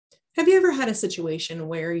Have you ever had a situation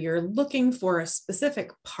where you're looking for a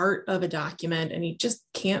specific part of a document and you just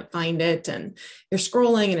can't find it, and you're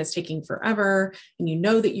scrolling and it's taking forever, and you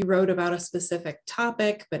know that you wrote about a specific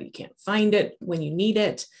topic, but you can't find it when you need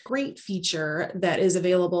it? Great feature that is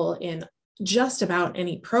available in just about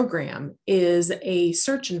any program is a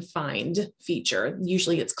search and find feature.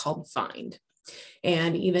 Usually it's called Find.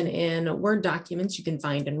 And even in Word documents, you can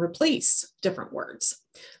find and replace different words.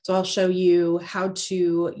 So I'll show you how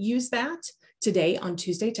to use that today on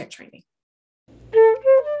Tuesday Tech Training.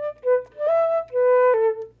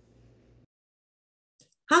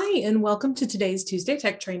 Hi, and welcome to today's Tuesday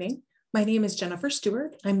Tech Training. My name is Jennifer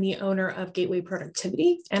Stewart. I'm the owner of Gateway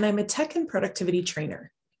Productivity, and I'm a tech and productivity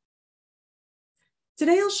trainer.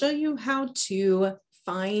 Today, I'll show you how to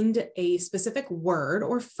find a specific word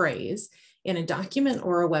or phrase in a document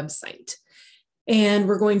or a website. And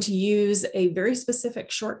we're going to use a very specific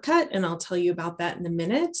shortcut, and I'll tell you about that in a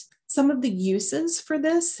minute. Some of the uses for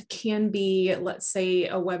this can be, let's say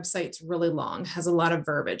a website's really long, has a lot of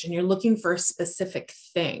verbiage, and you're looking for a specific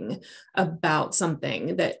thing about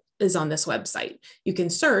something that is on this website. You can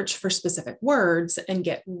search for specific words and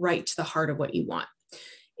get right to the heart of what you want.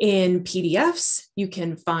 In PDFs, you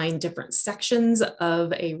can find different sections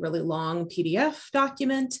of a really long PDF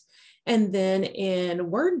document. And then in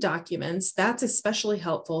Word documents, that's especially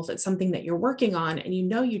helpful if it's something that you're working on and you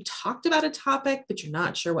know you talked about a topic, but you're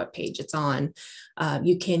not sure what page it's on.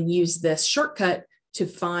 You can use this shortcut to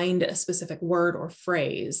find a specific word or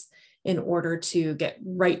phrase in order to get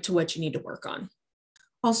right to what you need to work on.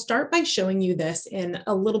 I'll start by showing you this in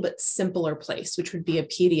a little bit simpler place, which would be a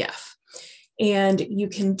PDF. And you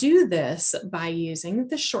can do this by using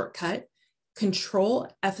the shortcut Control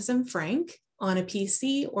F as in Frank on a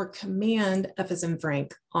PC or Command F as in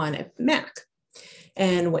Frank on a Mac.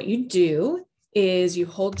 And what you do is you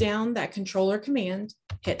hold down that Control or Command,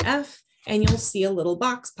 hit F, and you'll see a little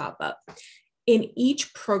box pop up. In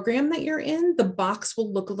each program that you're in, the box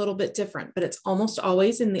will look a little bit different, but it's almost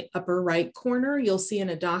always in the upper right corner. You'll see in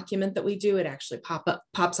a document that we do, it actually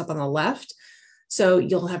pops up on the left. So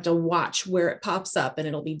you'll have to watch where it pops up, and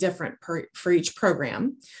it'll be different for each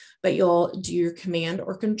program. But you'll do your Command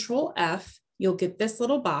or Control F, you'll get this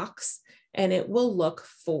little box, and it will look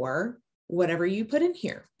for whatever you put in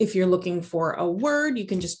here. If you're looking for a word, you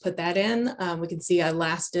can just put that in. We can see I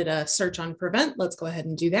last did a search on prevent. Let's go ahead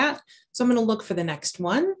and do that. So I'm going to look for the next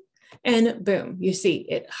one, and boom, you see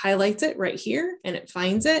it highlights it right here and it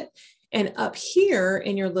finds it. And up here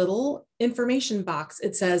in your little information box,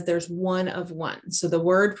 it says there's one of one. So the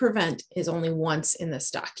word prevent is only once in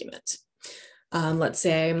this document. Let's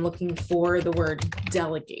say I'm looking for the word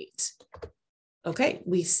delegate. Okay,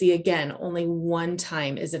 we see again, only one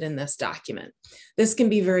time is it in this document. This can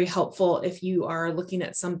be very helpful if you are looking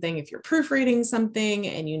at something, if you're proofreading something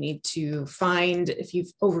and you need to find if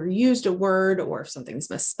you've overused a word or if something's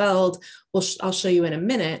misspelled. I'll show you in a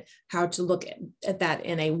minute how to look at that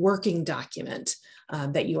in a working document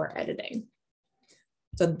that you are editing.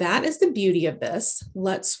 So that is the beauty of this.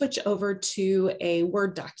 Let's switch over to a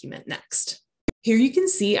Word document next. Here you can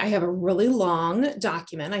see I have a really long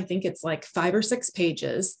document. I think it's like 5 or 6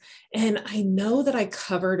 pages. And I know that I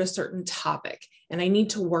covered a certain topic and I need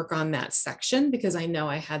to work on that section because I know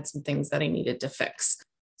I had some things that I needed to fix.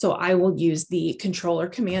 So I will use the Control or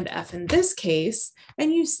Command F in this case,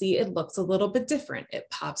 and you see it looks a little bit different. It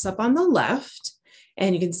pops up on the left,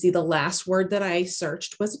 and you can see the last word that I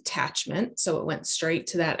searched was attachment. So it went straight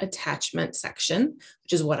to that attachment section,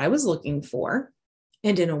 which is what I was looking for.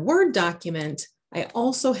 And in a Word document, I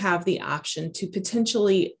also have the option to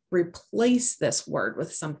potentially replace this word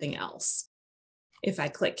with something else. If I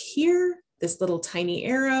click here, this little tiny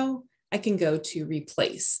arrow, I can go to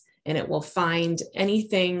replace, and it will find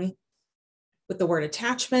anything with the word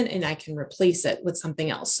attachment, and I can replace it with something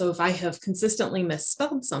else. So if I have consistently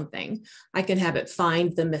misspelled something, I can have it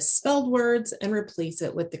find the misspelled words and replace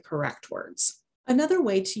it with the correct words. Another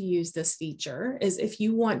way to use this feature is if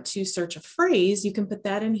you want to search a phrase, you can put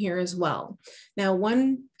that in here as well. Now,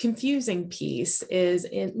 one confusing piece is,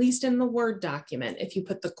 at least in the Word document, if you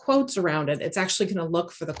put the quotes around it, it's actually going to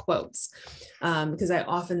look for the quotes. Because I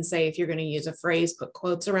often say if you're going to use a phrase, put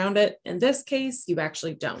quotes around it. In this case, you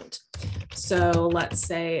actually don't. So let's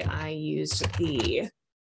say I used the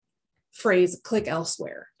phrase click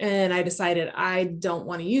elsewhere, and I decided I don't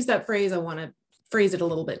want to use that phrase. I want to phrase it a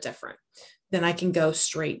little bit different. Then I can go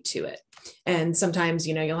straight to it. And sometimes,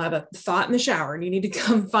 you'll have a thought in the shower and you need to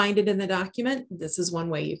come find it in the document. This is one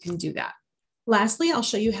way you can do that. Lastly, I'll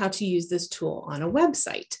show you how to use this tool on a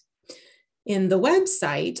website. In the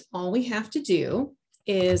website, all we have to do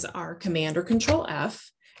is our Command or Control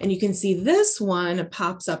F, And you can see this one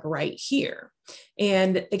pops up right here.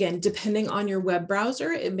 And again, depending on your web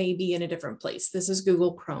browser, it may be in a different place. This is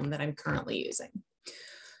Google Chrome that I'm currently using.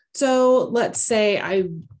 So let's say I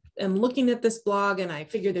am looking at this blog and I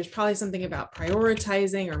figure there's probably something about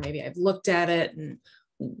prioritizing, or maybe I've looked at it and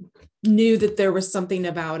knew that there was something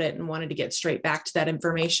about it and wanted to get straight back to that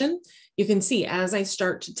information. You can see as I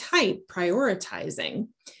start to type prioritizing,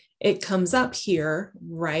 it comes up here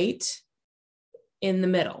right in the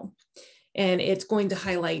middle. And it's going to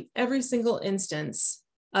highlight every single instance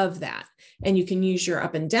of that. And you can use your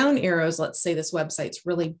up and down arrows. Let's say this website's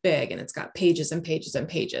really big and it's got pages and pages and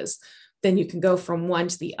pages. Then you can go from one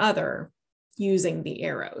to the other using the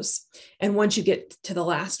arrows. And once you get to the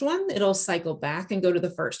last one, it'll cycle back and go to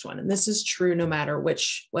the first one. And this is true no matter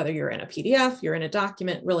which, whether you're in a PDF, you're in a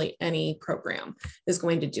document, really any program is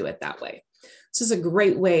going to do it that way. This is a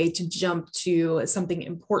great way to jump to something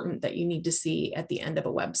important that you need to see at the end of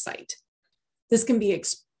a website. This can be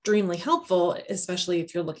extremely helpful, especially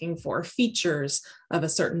if you're looking for features of a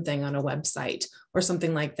certain thing on a website or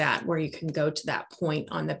something like that, where you can go to that point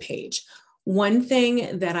on the page. One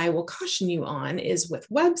thing that I will caution you on is with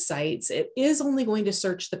websites, it is only going to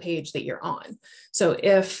search the page that you're on. So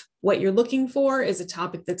if what you're looking for is a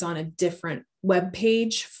topic that's on a different web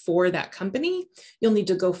page for that company, you'll need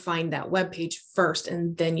to go find that web page first,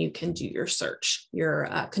 and then you can do your search, your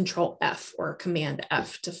Control F or Command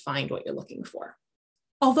F to find what you're looking for.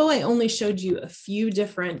 Although I only showed you a few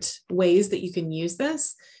different ways that you can use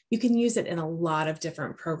this, you can use it in a lot of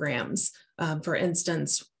different programs. For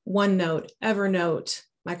instance, OneNote, Evernote,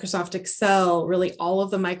 Microsoft Excel, really all of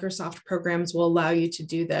the Microsoft programs will allow you to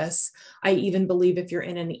do this. I even believe if you're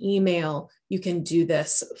in an email, you can do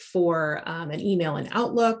this for an email in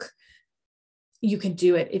Outlook. You can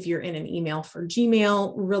do it if you're in an email for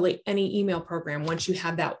Gmail, really any email program. Once you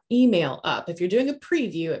have that email up, if you're doing a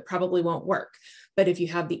preview, it probably won't work. But if you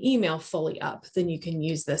have the email fully up, then you can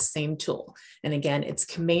use this same tool. And again, it's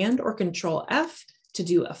Command or Control F to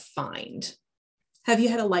do a find. Have you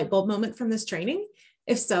had a light bulb moment from this training?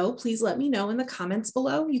 If so, please let me know in the comments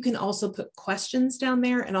below. You can also put questions down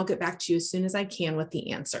there and I'll get back to you as soon as I can with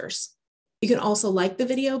the answers. You can also like the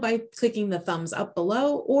video by clicking the thumbs up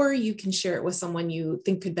below, or you can share it with someone you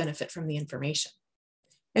think could benefit from the information.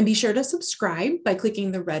 And be sure to subscribe by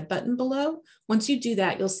clicking the red button below. Once you do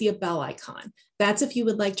that, you'll see a bell icon. That's if you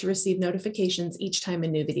would like to receive notifications each time a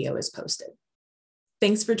new video is posted.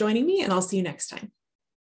 Thanks for joining me, and I'll see you next time.